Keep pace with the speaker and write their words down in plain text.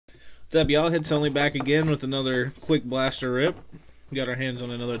What's up, y'all? Hits Only back again with another quick blaster rip. We got our hands on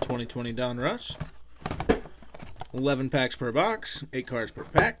another 2020 Donruss. 11 packs per box, 8 cards per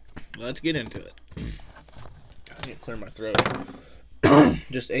pack. Let's get into it. I need to clear my throat.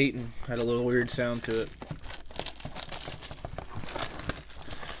 Just ate and had a little weird sound to it.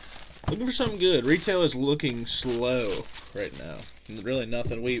 Looking for something good. Retail is looking slow right now. Really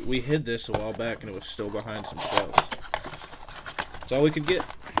nothing. We hid this a while back and it was still behind some shelves. That's all we could get.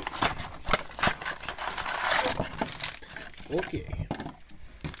 Okay.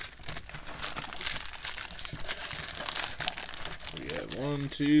 We have 1,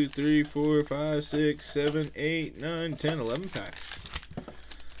 2, 3, 4, 5, 6, 7, 8, 9, 10, 11 packs.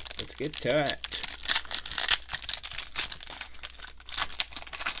 Let's get to it.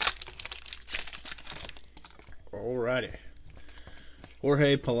 Alrighty.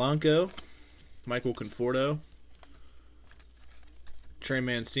 Jorge Polanco, Michael Conforto, Trey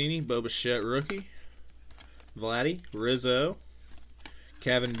Mancini, Bo Bichette rookie, Vladdy, Rizzo,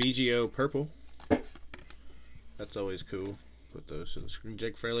 Kevin BGO purple. That's always cool. Put those to the screen.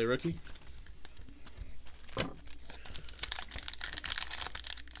 Jake Fraley rookie.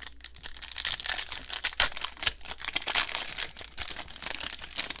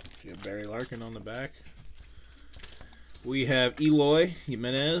 You have Barry Larkin on the back. We have Eloy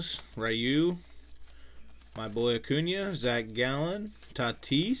Jimenez, Ryu, my boy Acuna, Zach Gallen,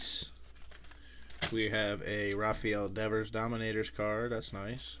 Tatis. We have a Rafael Devers Dominators card. That's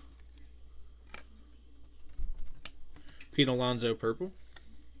nice. Pete Alonso purple.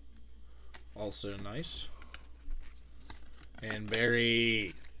 Also nice. And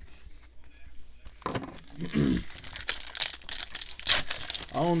Barry.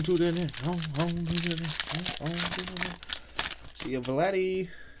 On to the net. On to the net. On to the net. See ya, Vladdy.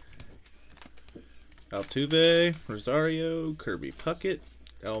 Altuve, Rosario, Kirby Puckett,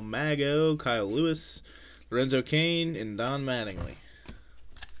 El Mago, Kyle Lewis, Lorenzo Cain, and Don Mattingly.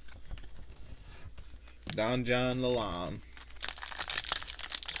 Don John Lalonde.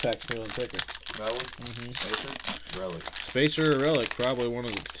 Pack feeling thicker. That one? Spacer? Relic. Spacer or Relic, probably one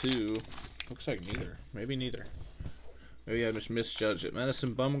of the two. Looks like neither. Maybe neither. Maybe I just misjudged it.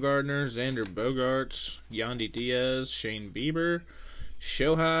 Madison Bumgarner, Xander Bogaerts, Yandy Diaz, Shane Bieber,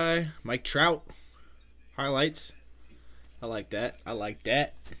 Shohei, Mike Trout. Highlights. I like that. I like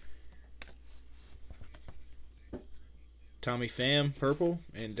that. Tommy Pham, purple,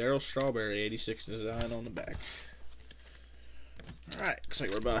 and Darryl Strawberry, 86 design on the back. Alright, looks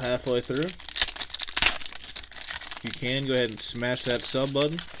like we're about halfway through. If you can, go ahead and smash that sub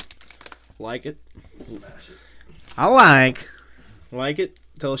button. Like it. Smash it. I like it.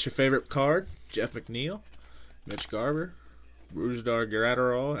 Tell us your favorite card. Jeff McNeil, Mitch Garver, Brusdar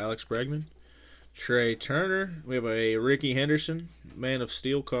Graterol, Alex Bregman, Trey Turner. We have a Ricky Henderson, Man of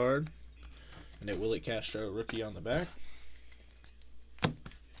Steel card, and a Willie Castro rookie on the back.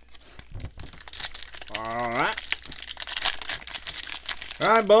 Alright,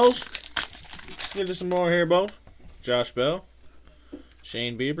 Bowles. Get us some more here, Bowles. Josh Bell,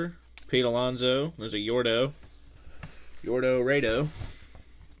 Shane Bieber, Pete Alonso. There's a Yordo Rado,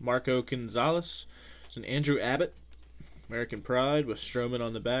 Marco Gonzalez. It's an Andrew Abbott, American Pride with Stroman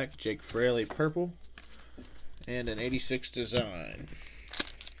on the back, Jake Fraley purple, and an 86 design.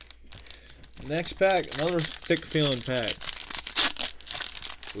 Next pack, another thick feeling pack.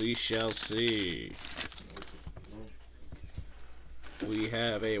 We shall see. We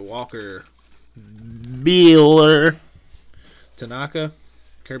have a Walker Buehler, Tanaka,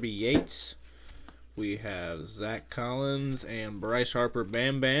 Kirby Yates. We have Zach Collins and Bryce Harper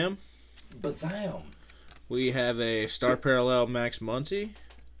Bam Bam. Bazam. We have a Star Parallel Max Muncy,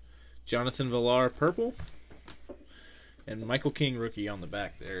 Jonathan Villar purple, and Michael King rookie on the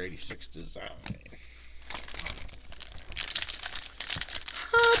back there, 86 design.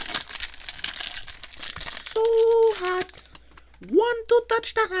 Hot. So hot. One to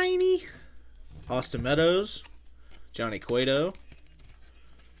touch the hiney. Austin Meadows, Johnny Cueto.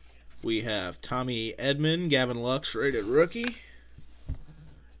 We have Tommy Edman, Gavin Lux rated rookie,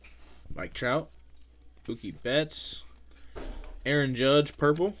 Mike Trout, Mookie Betts, Aaron Judge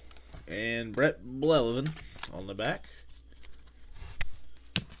purple, and Brett Blevin on the back.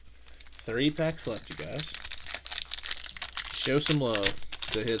 3 packs left, you guys. Show some love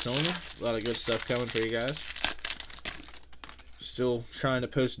to Hits Only. A lot of good stuff coming for you guys. Still trying to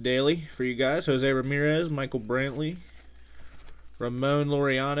post daily for you guys. Jose Ramirez, Michael Brantley, Ramon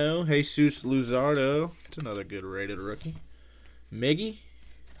Laureano, Jesus Luzardo. It's another good rated rookie. Miggy.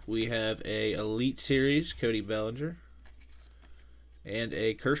 We have a Elite Series, Cody Bellinger. And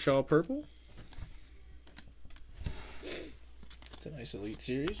a Kershaw purple. It's a nice Elite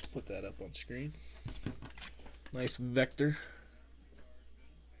Series. Put that up on screen. Nice Vector.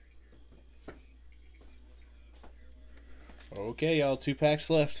 Okay, y'all. 2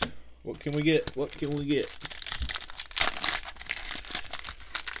 packs left. What can we get? What can we get?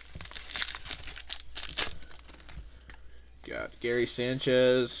 Got Gary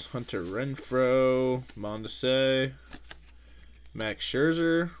Sanchez, Hunter Renfroe, Mondesi, Max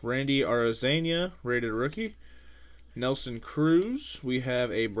Scherzer, Randy Arozarena, rated rookie, Nelson Cruz. We have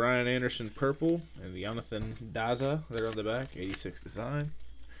a Brian Anderson purple and Jonathan Daza there on the back, 86 design.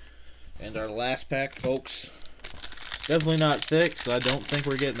 And our last pack, folks. Definitely not thick, so I don't think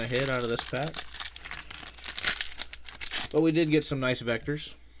we're getting a hit out of this pack. But we did get some nice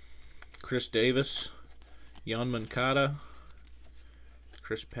vectors. Chris Davis, Yon Moncada,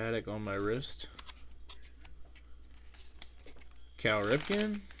 Chris Paddock on my wrist, Cal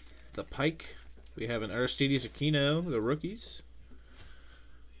Ripken, the Pike. We have an Aristides Aquino, the rookies.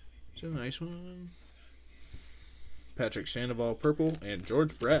 It's a nice one. Patrick Sandoval purple and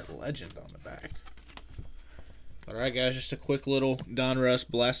George Brett legend on the back. Alright guys, just a quick little Donruss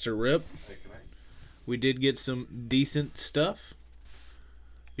Blaster rip. We did get some decent stuff.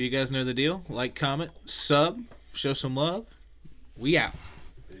 You guys know the deal. Like, comment, sub, show some love. We out.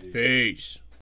 Peace.